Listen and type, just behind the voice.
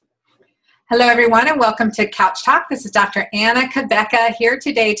Hello, everyone, and welcome to Couch Talk. This is Dr. Anna Cabeca here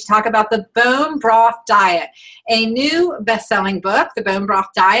today to talk about the Bone Broth Diet, a new best-selling book, The Bone Broth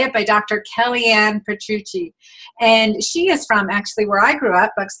Diet by Dr. Kellyanne Petrucci. And she is from actually where I grew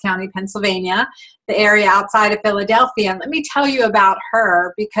up, Bucks County, Pennsylvania, the area outside of Philadelphia. And let me tell you about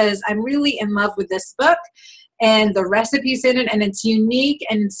her because I'm really in love with this book and the recipes in it, and it's unique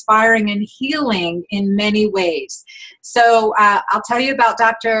and inspiring and healing in many ways. So I'll tell you about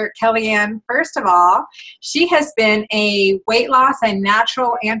Dr. Kellyanne. First of all, she has been a weight loss and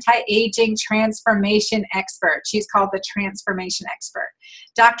natural anti-aging transformation expert. She's called the Transformation Expert.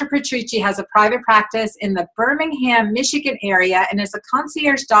 Dr. Petrucci has a private practice in the Birmingham, Michigan area and is a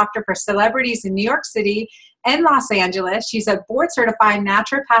concierge doctor for celebrities in New York City and Los Angeles. She's a board-certified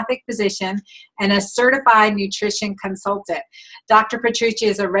naturopathic physician and a certified nutrition consultant. Dr. Petrucci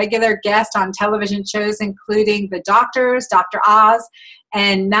is a regular guest on television shows including The Doctors, Dr. Oz,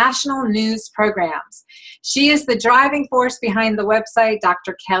 and national news programs. She is the driving force behind the website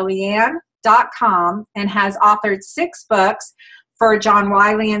drkellyanne.com and has authored 6 books for John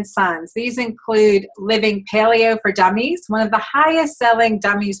Wiley & Sons. These include Living Paleo for Dummies, one of the highest selling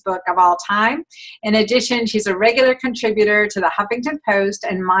dummies book of all time. In addition, she's a regular contributor to the Huffington Post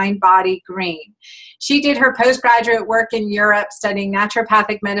and Mind Body Green. She did her postgraduate work in Europe studying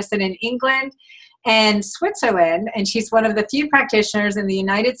naturopathic medicine in England and Switzerland, and she's one of the few practitioners in the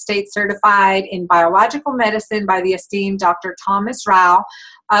United States certified in biological medicine by the esteemed Dr. Thomas Rau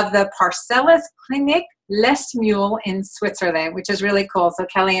of the Parcellus Clinic Lestmühl in Switzerland, which is really cool. So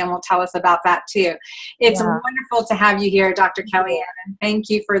Kellyanne will tell us about that too. It's wonderful to have you here, Dr. Kellyanne, and thank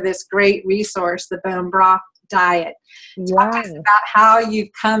you for this great resource, the Bone Broth Diet. Talk to us about how you've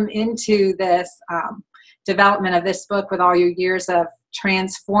come into this development of this book with all your years of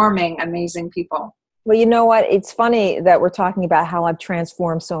transforming amazing people. Well, you know what? It's funny that we're talking about how I've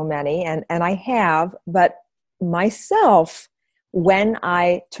transformed so many, and I have, but myself, when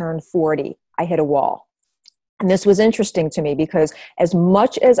I turned 40, I hit a wall. And this was interesting to me because as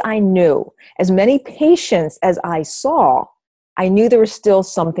much as I knew, as many patients as I saw, I knew there was still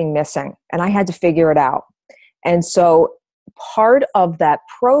something missing and I had to figure it out. And so part of that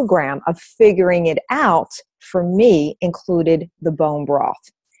program of figuring it out for me included the bone broth.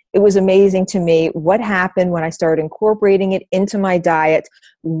 It was amazing to me what happened when I started incorporating it into my diet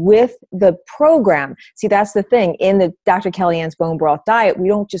with the program. See, that's the thing. In the Dr. Kellyanne's Bone Broth Diet, we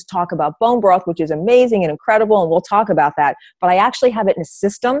don't just talk about bone broth, which is amazing and incredible, and we'll talk about that, but I actually have it in a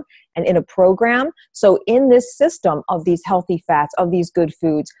system and in a program. So in this system of these healthy fats, of these good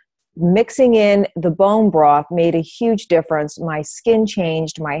foods, mixing in the bone broth made a huge difference. My skin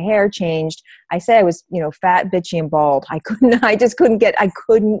changed, my hair changed. I said I was, fat, bitchy, and bald. I couldn't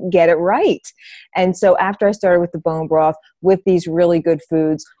get it right. And so after I started with the bone broth, with these really good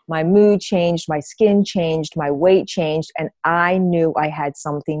foods, my mood changed, my skin changed, my weight changed, and I knew I had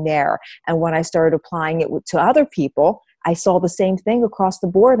something there. And when I started applying it to other people, I saw the same thing across the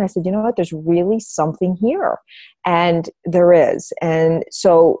board. And I said, you know what, there's really something here. And there is. And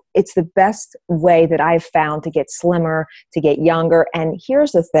so it's the best way that I've found to get slimmer, to get younger. And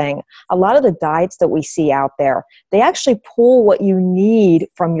here's the thing. A lot of the diets that we see out there, they actually pull what you need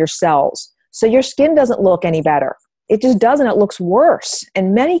from your cells. So your skin doesn't look any better. It just doesn't. It looks worse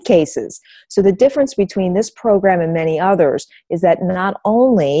in many cases. So the difference between this program and many others is that not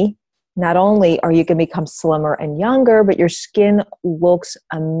only are you going to become slimmer and younger, but your skin looks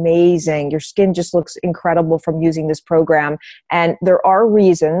amazing. Your skin just looks incredible from using this program. And there are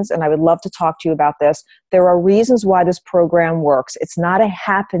reasons, and I would love to talk to you about this. There are reasons why this program works. It's not a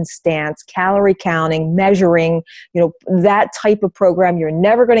happenstance, calorie counting, measuring, that type of program. You're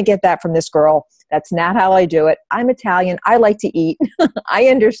never going to get that from this girl. That's not how I do it. I'm Italian. I like to eat. I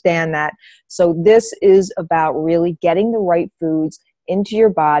understand that. So this is about really getting the right foods into your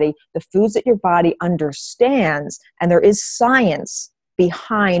body, the foods that your body understands, and there is science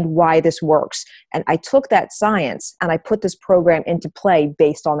behind why this works. And I took that science and I put this program into play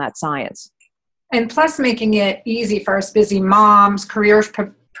based on that science. And plus making it easy for us busy moms,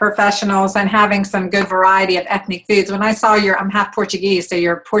 professionals, and having some good variety of ethnic foods. When I saw I'm half Portuguese, so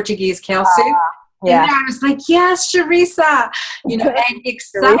your Portuguese kale soup, Yeah. I was like, yes, Charissa, and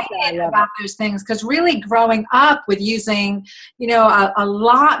excited about those things because really growing up with using, a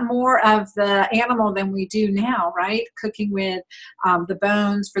lot more of the animal than we do now, right? Cooking with the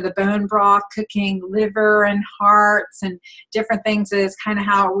bones for the bone broth, cooking liver and hearts and different things is kind of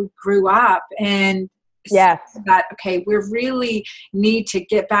how we grew up. And that, we really need to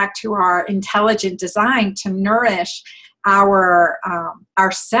get back to our intelligent design to nourish our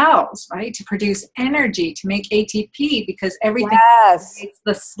cells, right, to produce energy, to make ATP, because everything Yes. is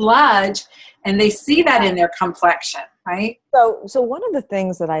the sludge, and they see that in their complexion, right? So one of the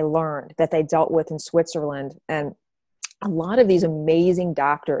things that I learned that they dealt with in Switzerland, and a lot of these amazing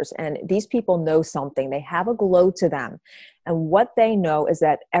doctors, and these people know something. They have a glow to them. And what they know is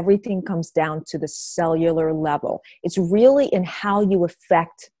that everything comes down to the cellular level. It's really in how you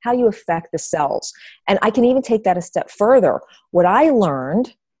affect the cells. And I can even take that a step further. What I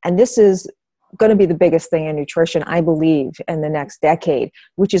learned, and this is going to be the biggest thing in nutrition, I believe, in the next decade,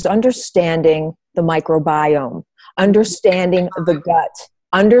 which is understanding the microbiome, understanding the gut,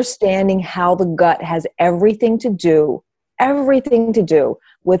 understanding how the gut has everything to do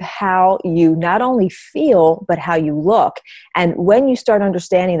with how you not only feel, but how you look. And when you start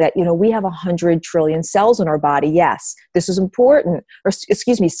understanding that, we have 100 trillion cells in our body, yes, this is important,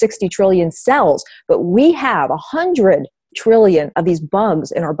 60 trillion cells, but we have 100 trillion of these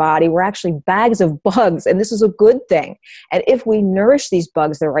bugs in our body. We're actually bags of bugs, and this is a good thing. And if we nourish these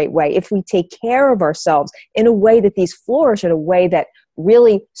bugs the right way, if we take care of ourselves in a way that these flourish, in a way that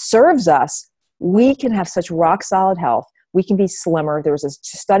really serves us, we can have such rock solid health. We can be slimmer. There was a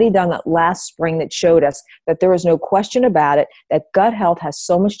study done that last spring that showed us that there is no question about it, that gut health has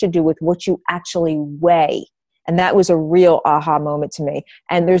so much to do with what you actually weigh. And that was a real aha moment to me.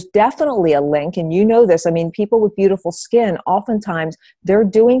 And there's definitely a link, and you know this, people with beautiful skin, oftentimes they're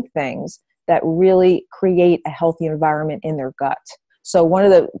doing things that really create a healthy environment in their gut. So one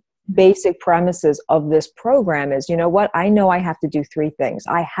of the basic premises of this program is, I know I have to do three things.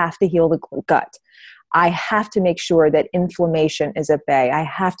 I have to heal the gut. I have to make sure that inflammation is at bay. I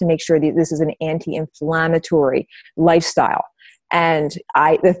have to make sure that this is an anti-inflammatory lifestyle. And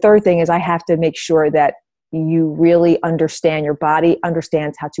the third thing is I have to make sure that you really understand, your body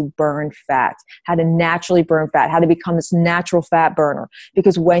understands how to burn fat, how to naturally burn fat, how to become this natural fat burner.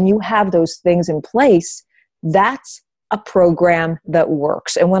 Because when you have those things in place, that's a program that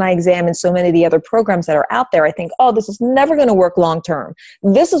works. And when I examine so many of the other programs that are out there, I think, this is never going to work long term.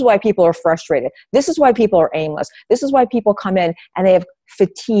 This is why people are frustrated. This is why people are aimless. This is why people come in and they have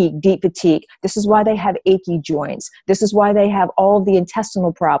fatigue, deep fatigue. This is why they have achy joints. This is why they have all of the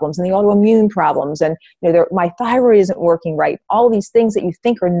intestinal problems and the autoimmune problems. And my thyroid isn't working right. All of these things that you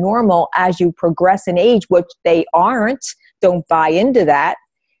think are normal as you progress in age, which they aren't. Don't buy into that.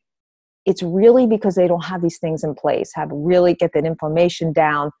 It's really because they don't have these things in place, really get that inflammation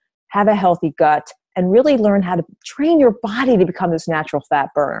down, have a healthy gut, and really learn how to train your body to become this natural fat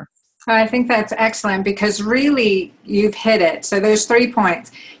burner. I think that's excellent, because really you've hit it. So there's 3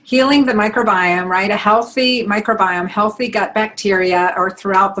 points. Healing the microbiome, right? A healthy microbiome, healthy gut bacteria, or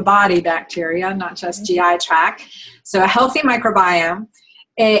throughout the body bacteria, not just GI tract. So a healthy microbiome.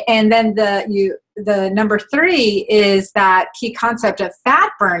 And then the number 3 is that key concept of fat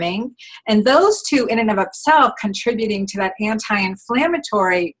burning, and those two in and of itself contributing to that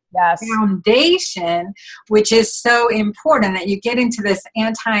anti-inflammatory foundation, which is so important, that you get into this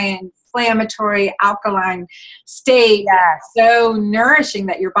anti-inflammatory alkaline state, so nourishing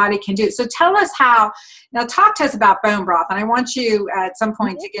that your body can do. So tell us talk to us about bone broth. And I want you at some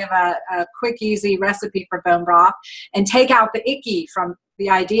point to give a quick, easy recipe for bone broth and take out the icky from the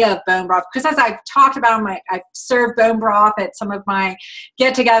idea of bone broth, because as I've talked about, I've served bone broth at some of my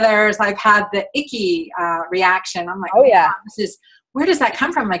get-togethers. I've had the icky reaction. I'm like, where does that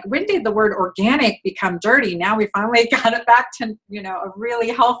come from? Like, when did the word organic become dirty? Now we finally got it back to a really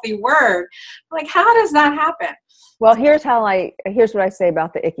healthy word. Like, how does that happen? Well, here's what I say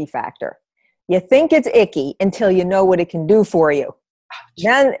about the icky factor. You think it's icky until you know what it can do for you.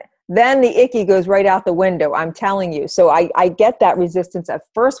 Then the icky goes right out the window, I'm telling you. So I get that resistance at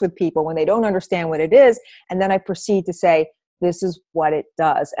first with people when they don't understand what it is. And then I proceed to say, this is what it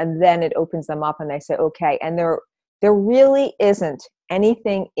does. And then it opens them up and they say, okay. And there really isn't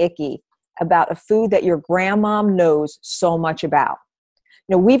anything icky about a food that your grandmom knows so much about.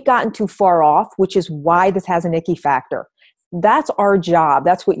 We've gotten too far off, which is why this has an icky factor. That's our job.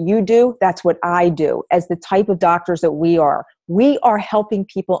 That's what you do. That's what I do as the type of doctors that we are. We are helping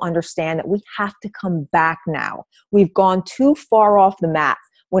people understand that we have to come back now. We've gone too far off the map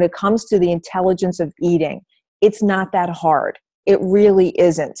when it comes to the intelligence of eating. It's not that hard. It really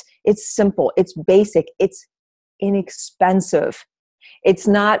isn't. It's simple. It's basic. It's inexpensive. It's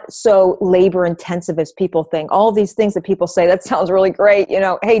not so labor intensive as people think. All these things that people say, that sounds really great.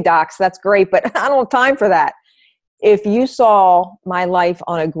 Hey docs, that's great, but I don't have time for that. If you saw my life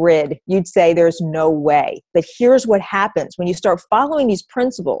on a grid, you'd say there's no way. But here's what happens. When you start following these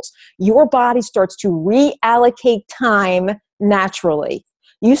principles, your body starts to reallocate time naturally.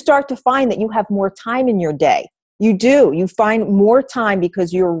 You start to find that you have more time in your day. You do. You find more time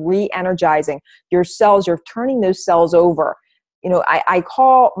because you're re-energizing your cells. You're turning those cells over. I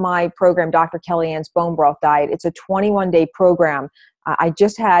call my program Dr. Kellyanne's Bone Broth Diet. It's a 21-day program. I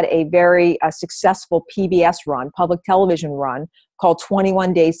just had a very successful PBS run, public television run, called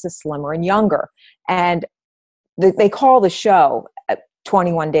 21 Days to Slimmer and Younger. And they call the show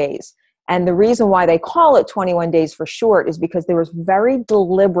 21 Days. And the reason why they call it 21 Days for short is because there was very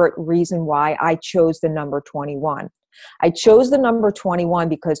deliberate reason why I chose the number 21. I chose the number 21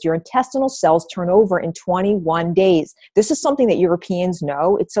 because your intestinal cells turn over in 21 days. This is something that Europeans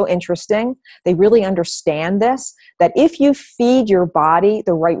know. It's so interesting. They really understand this, that if you feed your body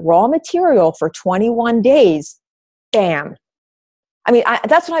the right raw material for 21 days, bam. I mean,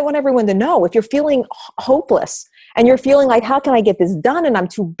 that's what I want everyone to know. If you're feeling hopeless and you're feeling like, how can I get this done? And I'm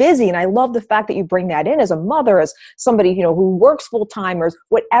too busy. And I love the fact that you bring that in as a mother, as somebody, who works full time, or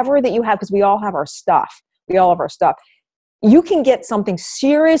whatever that you have, because we all have our stuff. We all have our stuff. You can get something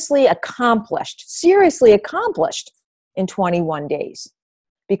seriously accomplished in 21 days,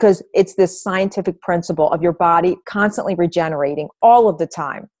 because it's this scientific principle of your body constantly regenerating all of the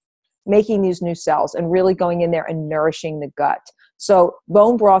time, making these new cells and really going in there and nourishing the gut. So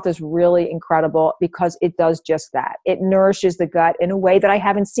bone broth is really incredible because it does just that. It nourishes the gut in a way that I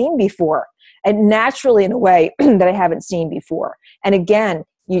haven't seen before, and naturally in a way that I haven't seen before. And again,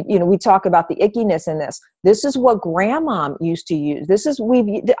 we talk about the ickiness in this. This is what grandma used to use.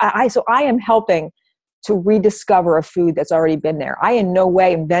 So I am helping to rediscover a food that's already been there. I in no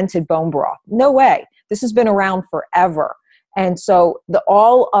way invented bone broth. No way. This has been around forever. And so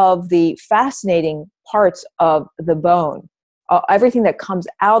all of the fascinating parts of the bone, everything that comes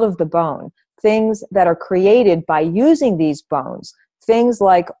out of the bone, things that are created by using these bones, things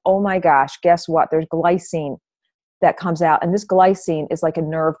like, oh my gosh, guess what? There's glycine that comes out. And this glycine is like a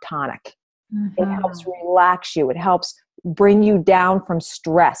nerve tonic. Mm-hmm. It helps relax you. It helps bring you down from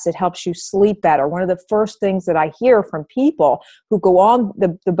stress. It helps you sleep better. One of the first things that I hear from people who go on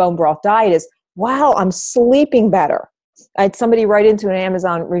the bone broth diet is, wow, I'm sleeping better. I had somebody write into an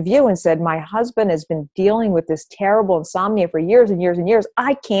Amazon review and said, my husband has been dealing with this terrible insomnia for years and years and years.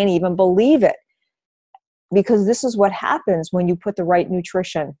 I can't even believe it. Because this is what happens when you put the right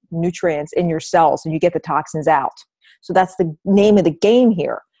nutrients in your cells and you get the toxins out. So that's the name of the game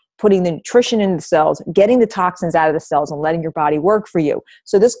here, putting the nutrition in the cells, getting the toxins out of the cells and letting your body work for you.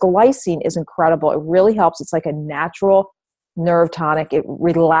 So this glycine is incredible. It really helps. It's like a natural nerve tonic. It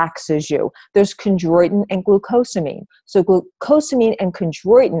relaxes you. There's chondroitin and glucosamine. So glucosamine and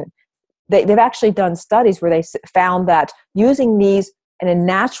chondroitin, they've actually done studies where they found that using these in a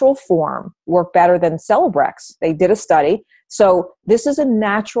natural form work better than Celebrex. They did a study. So this is a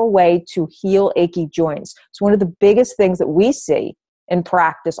natural way to heal achy joints. So one of the biggest things that we see in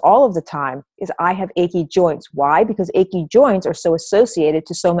practice all of the time is I have achy joints. Why? Because achy joints are so associated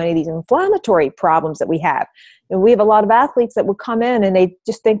to so many of these inflammatory problems that we have. And we have a lot of athletes that would come in and they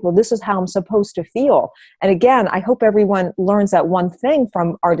just think, well, this is how I'm supposed to feel. And again, I hope everyone learns that one thing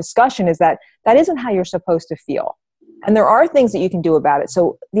from our discussion is that isn't how you're supposed to feel. And there are things that you can do about it.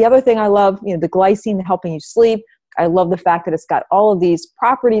 So the other thing I love, the glycine helping you sleep. I love the fact that it's got all of these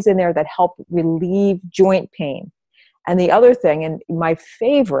properties in there that help relieve joint pain. And the other thing, and my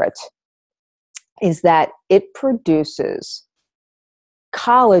favorite, is that it produces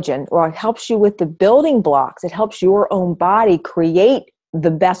collagen, or it helps you with the building blocks. It helps your own body create the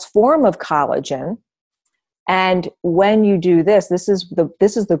best form of collagen. And when you do this is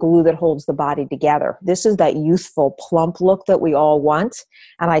the glue that holds the body together. This is that youthful, plump look that we all want.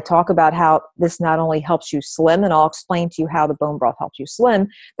 And I talk about how this not only helps you slim, and I'll explain to you how the bone broth helps you slim,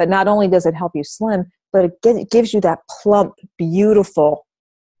 but not only does it help you slim, but it gives you that plump, beautiful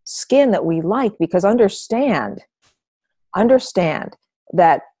skin that we like. Because understand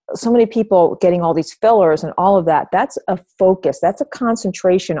that so many people getting all these fillers and all of that, that's a focus. That's a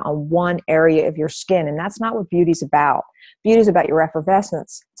concentration on one area of your skin. And that's not what beauty's about. Beauty's about your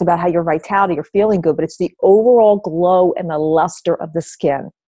effervescence. It's about how your vitality, you're feeling good, but it's the overall glow and the luster of the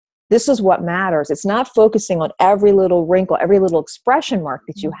skin. This is what matters. It's not focusing on every little wrinkle, every little expression mark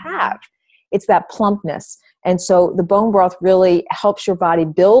that you have. It's that plumpness. And so the bone broth really helps your body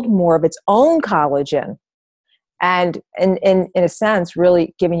build more of its own collagen. And in a sense,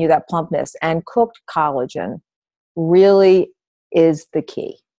 really giving you that plumpness. And cooked collagen really is the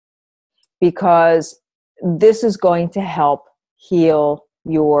key, because this is going to help heal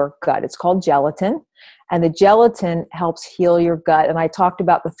your gut. It's called gelatin, and the gelatin helps heal your gut. And I talked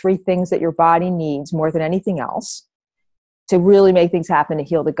about the 3 things that your body needs more than anything else to really make things happen, to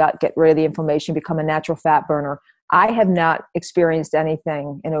heal the gut, get rid of the inflammation, become a natural fat burner. I have not experienced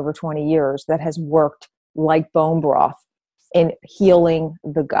anything in over 20 years that has worked like bone broth in healing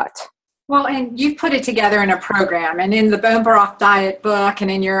the gut. Well, and you've put it together in a program, and in the Bone Broth Diet book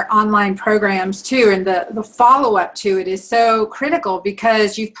and in your online programs too, and the follow-up to it is so critical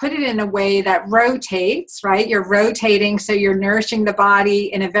because you've put it in a way that rotates, right? You're rotating, so you're nourishing the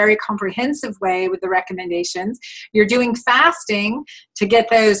body in a very comprehensive way with the recommendations. You're doing fasting to get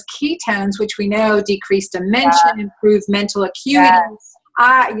those ketones, which we know decrease dementia, improve mental acuity. Yes.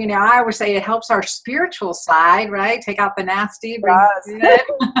 I always say it helps our spiritual side, right? Take out the nasty, bring the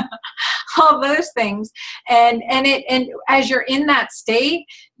good. All those things. And as you're in that state,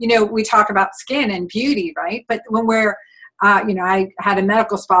 we talk about skin and beauty, right? But when we're, I had a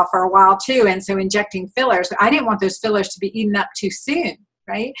medical spa for a while too. And so injecting fillers, I didn't want those fillers to be eaten up too soon,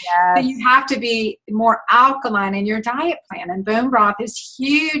 right? Yes. So you have to be more alkaline in your diet plan. And bone broth is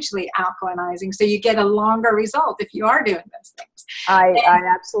hugely alkalinizing. So you get a longer result if you are doing those things. I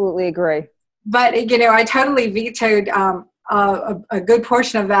absolutely agree. But, I totally vetoed a good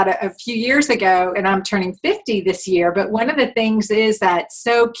portion of that a few years ago, and I'm turning 50 this year. But one of the things is that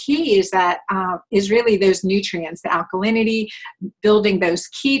so key is that is really those nutrients, the alkalinity, building those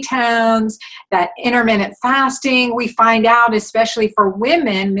ketones, that intermittent fasting. We find out, especially for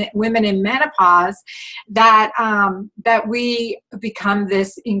women in menopause, that that we become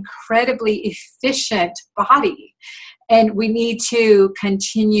this incredibly efficient body. And we need to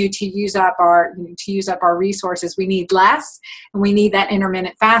continue to use up our resources. We need less, and we need that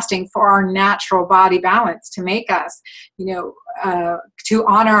intermittent fasting for our natural body balance to make us, to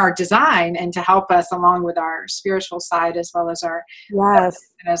honor our design and to help us along with our spiritual side as well as our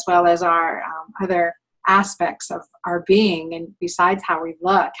other aspects of our being, and besides how we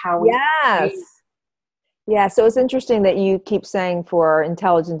look, how we. Yes. Yeah, so it's interesting that you keep saying for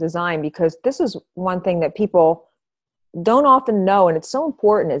intelligent design, because this is one thing that people don't often know, and it's so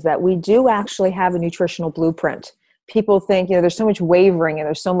important, is that we do actually have a nutritional blueprint. People think, there's so much wavering and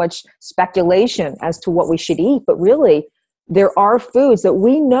there's so much speculation as to what we should eat, but really there are foods that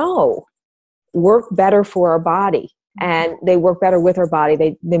we know work better for our body, and they work better with our body.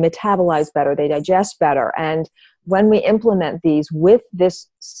 They metabolize better, they digest better. And when we implement these with this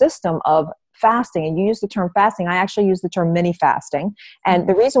system of fasting, and you use the term fasting, I actually use the term mini fasting. And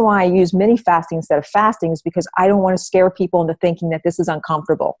the reason why I use mini fasting instead of fasting is because I don't want to scare people into thinking that this is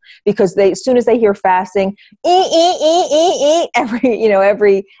uncomfortable. Because as soon as they hear fasting,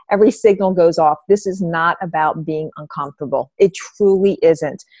 every signal goes off. This is not about being uncomfortable. It truly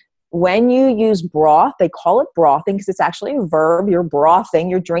isn't. When you use broth, they call it brothing because it's actually a verb. You're brothing.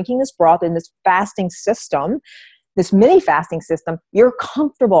 You're drinking this broth in this fasting system, this mini fasting system. You're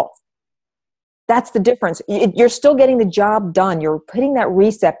comfortable. That's the difference. You're still getting the job done. You're putting that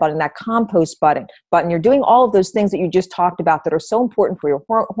reset button, that compost button. You're doing all of those things that you just talked about that are so important for your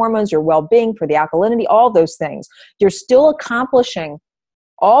hormones, your well-being, for the alkalinity, all those things. You're still accomplishing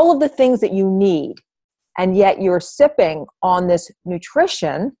all of the things that you need, and yet you're sipping on this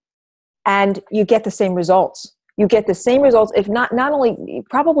nutrition, and you get the same results. You get the same results, if not only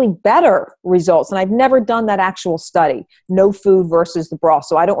probably better results. And I've never done that actual study, no food versus the broth.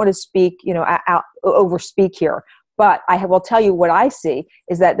 So I don't want to speak, overspeak here. But I will tell you what I see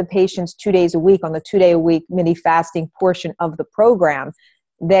is that the patients 2 days a week on the 2-day-a-week mini fasting portion of the program,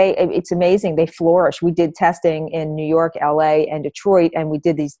 it's amazing. They flourish. We did testing in New York, LA, and Detroit, and we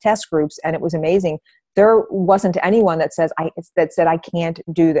did these test groups, and it was amazing. There wasn't anyone that said I can't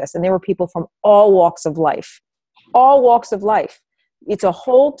do this. And there were people from all walks of life. All walks of life. It's a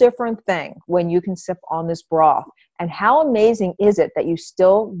whole different thing when you can sip on this broth. And how amazing is it that you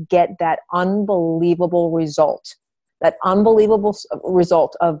still get that unbelievable result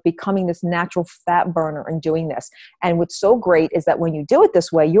of becoming this natural fat burner and doing this. And what's so great is that when you do it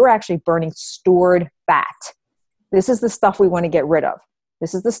this way, you're actually burning stored fat. This is the stuff we want to get rid of.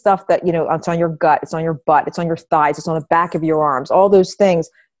 This is the stuff that, it's on your gut, it's on your butt, it's on your thighs, it's on the back of your arms, all those things.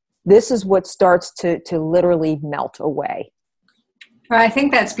 This is what starts to literally melt away. Well, I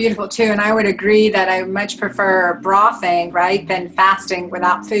think that's beautiful too. And I would agree that I much prefer brothing, right, than fasting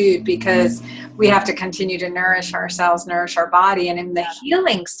without food, because we have to continue to nourish ourselves, nourish our body. And in the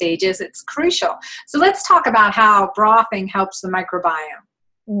healing stages, it's crucial. So let's talk about how brothing helps the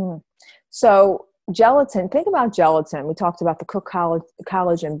microbiome. So gelatin, think about gelatin. We talked about the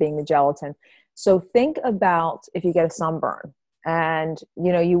collagen being the gelatin. So think about if you get a sunburn and,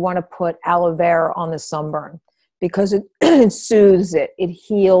 you want to put aloe vera on the sunburn because it soothes it, it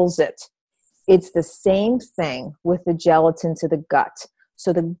heals it. It's the same thing with the gelatin to the gut.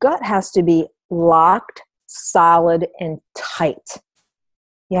 So the gut has to be locked, solid, and tight.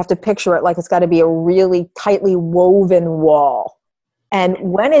 You have to picture it like it's got to be a really tightly woven wall. And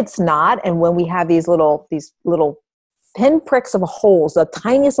when it's not, and when we have these little pinpricks of holes, the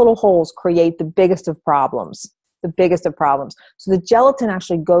tiniest little holes create the biggest of problems, So the gelatin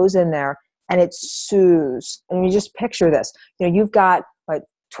actually goes in there and it soothes. And you just picture this, you've got like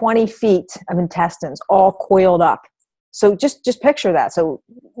 20 feet of intestines all coiled up. So just picture that. So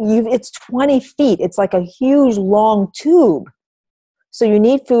it's 20 feet. It's like a huge long tube. So you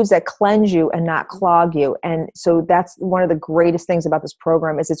need foods that cleanse you and not clog you. And so that's one of the greatest things about this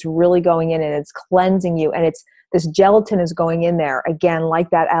program is it's really going in and it's cleansing you. And this gelatin is going in there again, like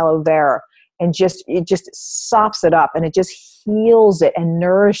that aloe vera, and it just sops it up and it just heals it and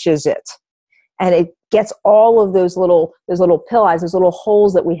nourishes it. And it gets all of those little pill eyes, those little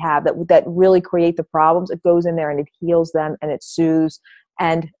holes that we have that really create the problems. It goes in there and it heals them and it soothes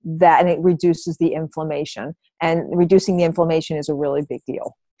and it reduces the inflammation. And reducing the inflammation is a really big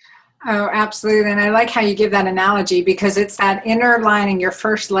deal. Oh, absolutely. And I like how you give that analogy because it's that inner lining, your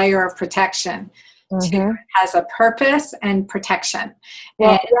first layer of protection. It has a purpose and protection.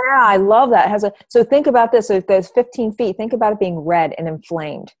 Well, yeah, I love that. So think about this. So if there's 15 feet, think about it being red and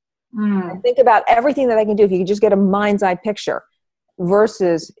inflamed. And think about everything that I can do if you could just get a mind's eye picture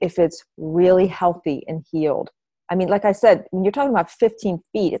versus if it's really healthy and healed. I mean, like I said, when you're talking about 15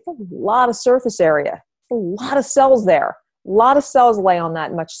 feet, it's a lot of surface area, a lot of cells there, a lot of cells lay on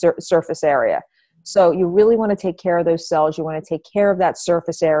that much surface area. So you really want to take care of those cells. You want to take care of that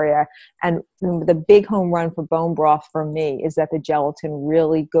surface area. And the big home run for bone broth for me is that the gelatin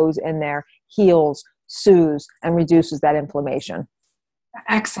really goes in there, heals, soothes, and reduces that inflammation.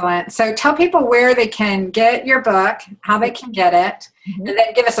 Excellent. So tell people where they can get your book, how they can get it, and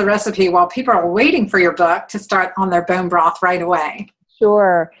then give us a recipe while people are waiting for your book to start on their bone broth right away.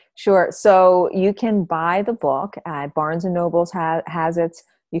 Sure. So you can buy the book at Barnes & Nobles has it.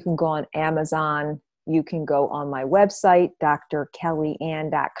 You can go on Amazon. You can go on my website,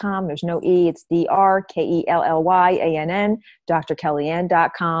 drkellyann.com. There's no E, it's DRKELLYANN,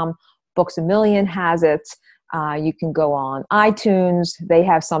 drkellyann.com. Books A Million has it. You can go on iTunes. They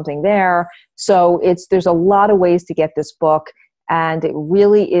have something there. So there's a lot of ways to get this book, and it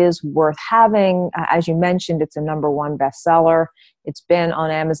really is worth having. As you mentioned, it's a #1 bestseller. It's been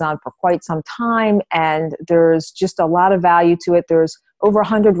on Amazon for quite some time, and there's just a lot of value to it. There's over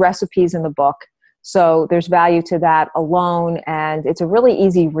 100 recipes in the book. So there's value to that alone, and it's a really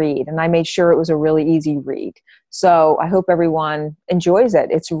easy read, and I made sure it was a really easy read. So I hope everyone enjoys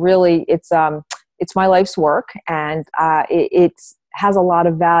it. It's my life's work, and it has a lot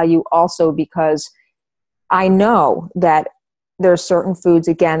of value also because I know that there are certain foods,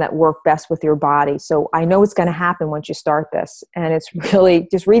 again, that work best with your body. So I know it's going to happen once you start this. And it's really,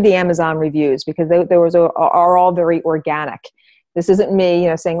 just read the Amazon reviews because they are all very organic. This isn't me,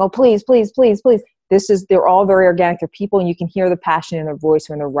 saying, oh, please, please, please, please. They're all very organic. They're people, and you can hear the passion in their voice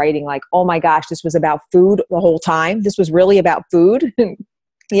when they're writing, like, oh my gosh, this was about food the whole time. This was really about food.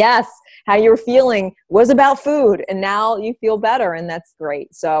 Yes, how you're feeling was about food, and now you feel better, and that's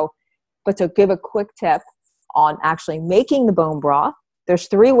great. So, but to give a quick tip on actually making the bone broth, there's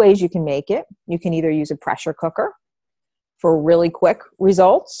 3 ways you can make it. You can either use a pressure cooker for really quick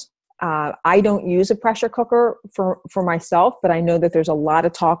results. I don't use a pressure cooker for myself, but I know that there's a lot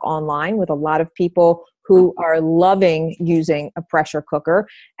of talk online with a lot of people who are loving using a pressure cooker,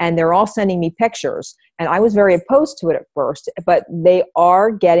 and they're all sending me pictures. And I was very opposed to it at first, but they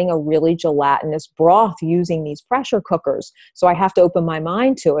are getting a really gelatinous broth using these pressure cookers. So I have to open my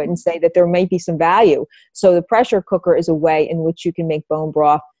mind to it and say that there may be some value. So the pressure cooker is a way in which you can make bone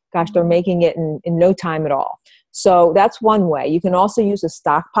broth. Gosh, they're making it in no time at all. So that's one way. You can also use a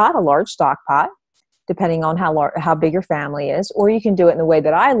stock pot, a large stock pot, depending on how big your family is, or you can do it in the way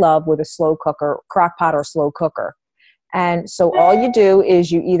that I love with a slow cooker, crock pot or slow cooker. And so all you do is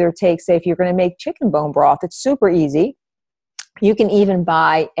you either take, say, if you're going to make chicken bone broth, it's super easy. You can even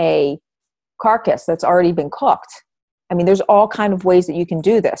buy a carcass that's already been cooked. I mean, there's all kind of ways that you can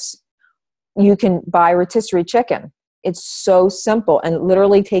do this. You can buy rotisserie chicken. It's so simple, and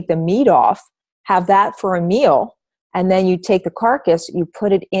literally take the meat off, have that for a meal, and then you take the carcass, you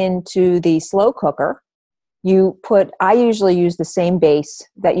put it into the slow cooker. I usually use the same base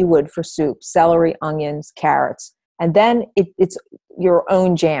that you would for soup: celery, onions, carrots, and then it's your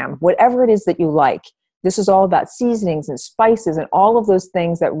own jam, whatever it is that you like. This is all about seasonings and spices and all of those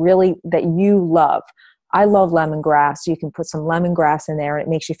things that you love. I love lemongrass. So you can put some lemongrass in there, and it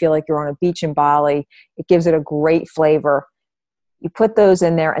makes you feel like you're on a beach in Bali. It gives it a great flavor. You put those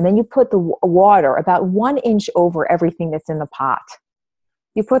in there, and then you put the water about 1 inch over everything that's in the pot.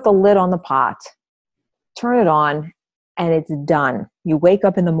 You put the lid on the pot, turn it on, and it's done. You wake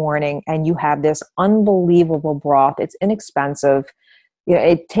up in the morning, and you have this unbelievable broth. It's inexpensive.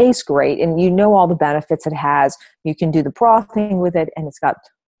 it tastes great, and you know all the benefits it has. You can do the brothing with it, and it's got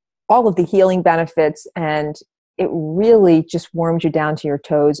all of the healing benefits, and it really just warms you down to your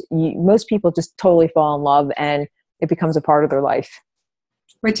toes. Most people just totally fall in love, and it becomes a part of their life.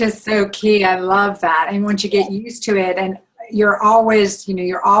 Which is so key. I love that. And once you get used to it, and you're always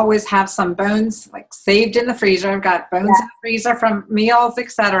have some bones like saved in the freezer. I've got bones in the freezer from meals,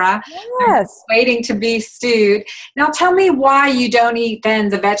 etc. Yes. Waiting to be stewed. Now tell me why you don't eat then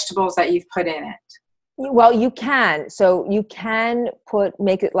the vegetables that you've put in it. Well, you can. So you can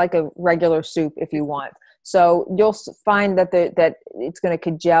make it like a regular soup if you want. So you'll find that that it's going to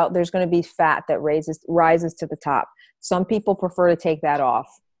congeal. There's going to be fat that rises to the top. Some people prefer to take that off.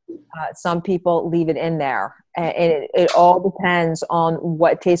 Some people leave it in there. And it all depends on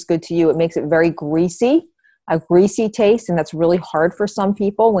what tastes good to you. It makes it very greasy, a greasy taste, and that's really hard for some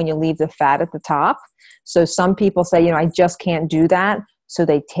people when you leave the fat at the top. So some people say, I just can't do that. So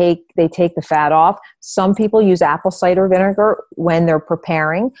they take the fat off. Some people use apple cider vinegar when they're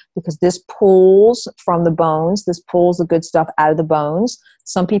preparing because this pulls from the bones. This pulls the good stuff out of the bones.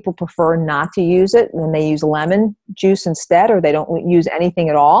 Some people prefer not to use it and they use lemon juice instead, or they don't use anything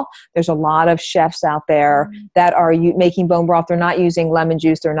at all. There's a lot of chefs out there that are making bone broth. They're not using lemon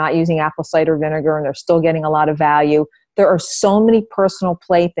juice. They're not using apple cider vinegar, and they're still getting a lot of value. There are so many personal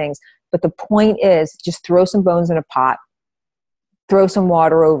playthings, but the point is just throw some bones in a pot. Throw some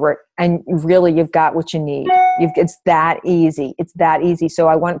water over it, and really you've got what you need. It's that easy. It's that easy. So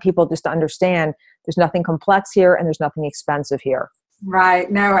I want people just to understand there's nothing complex here and there's nothing expensive here. Right.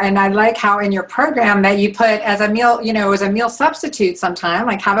 No, and I like how in your program that you put as a meal, as a meal substitute sometime,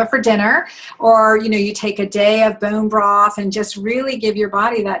 like have it for dinner, or, you take a day of bone broth and just really give your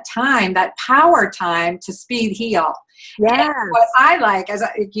body that time, that power time to speed heal. Yes. And what I like, as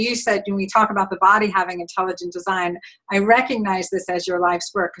you said, when we talk about the body having intelligent design, I recognize this as your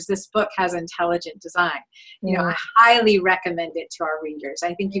life's work because this book has intelligent design. I highly recommend it to our readers.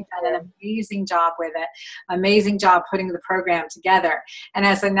 I think you've done an amazing job with it, amazing job putting the program together. And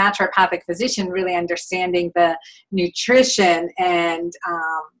as a naturopathic physician, really understanding the nutrition and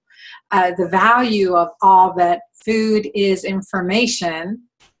the value of all that food is information,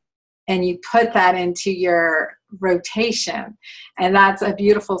 and you put that into your rotation, and that's a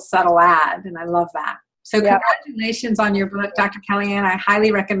beautiful subtle ad, and I love that. So congratulations on your book, Dr. Kellyann. I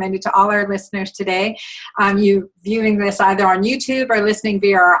highly recommend it to all our listeners today. You viewing this either on YouTube or listening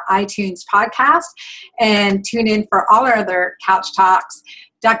via our iTunes podcast, and tune in for all our other Couch Talks.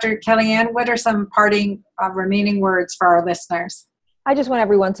 Dr. Kellyann, what are some parting remaining words for our listeners? I just want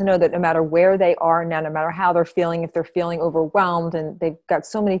everyone to know that no matter where they are now, no matter how they're feeling, if they're feeling overwhelmed and they've got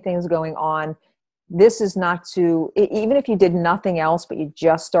so many things going on, this is not even if you did nothing else, but you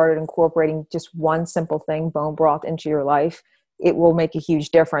just started incorporating just one simple thing, bone broth, into your life, it will make a huge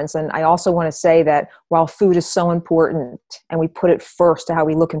difference. And I also want to say that while food is so important and we put it first to how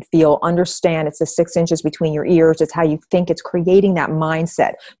we look and feel, understand it's the 6 inches between your ears. It's how you think. It's creating that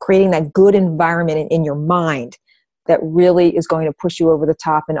mindset, creating that good environment in your mind that really is going to push you over the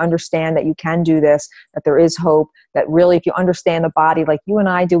top, and understand that you can do this, that there is hope, that really if you understand the body like you and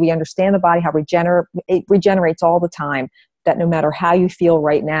I do, we understand the body, how it regenerates all the time, that no matter how you feel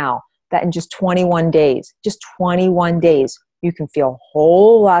right now, that in just 21 days, you can feel a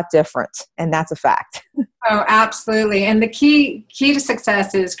whole lot different. And that's a fact. Oh, absolutely. And the key to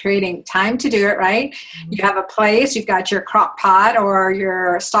success is creating time to do it, right? You have a place, you've got your crock pot or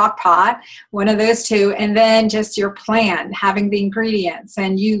your stock pot, one of those two, and then just your plan, having the ingredients.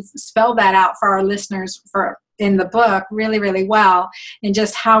 And you've spelled that out for our listeners in the book really, really well, and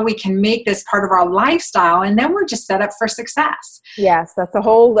just how we can make this part of our lifestyle. And then we're just set up for success. Yes, that's the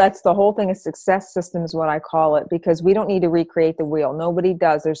whole thing. A success system is what I call it, because we don't need to recreate the wheel. Nobody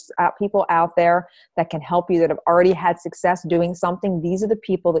does. There's people out there that can help you that have already had success doing something. These are the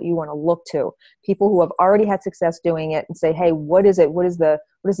people that you want to look to. People who have already had success doing it and say, hey, what is it? What is the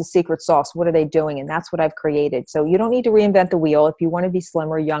secret sauce? What are they doing? And that's what I've created. So you don't need to reinvent the wheel. If you want to be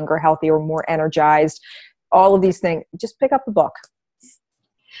slimmer, younger, healthier, more energized, all of these things, just pick up the book.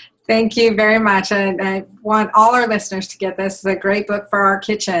 Thank you very much. And I want all our listeners to get this. It's a great book for our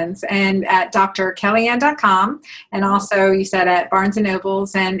kitchens, and at drkellyann.com. And also you said at Barnes &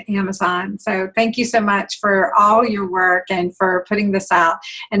 Nobles and Amazon. So thank you so much for all your work and for putting this out.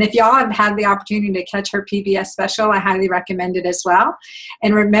 And if y'all have had the opportunity to catch her PBS special, I highly recommend it as well.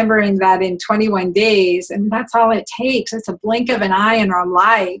 And remembering that in 21 days, and that's all it takes. It's a blink of an eye in our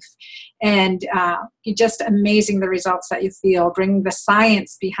life. And just amazing the results that you feel, bring the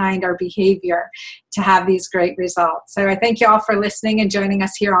science behind our behavior to have these great results. So I thank you all for listening and joining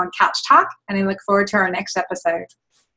us here on Couch Talk, and I look forward to our next episode.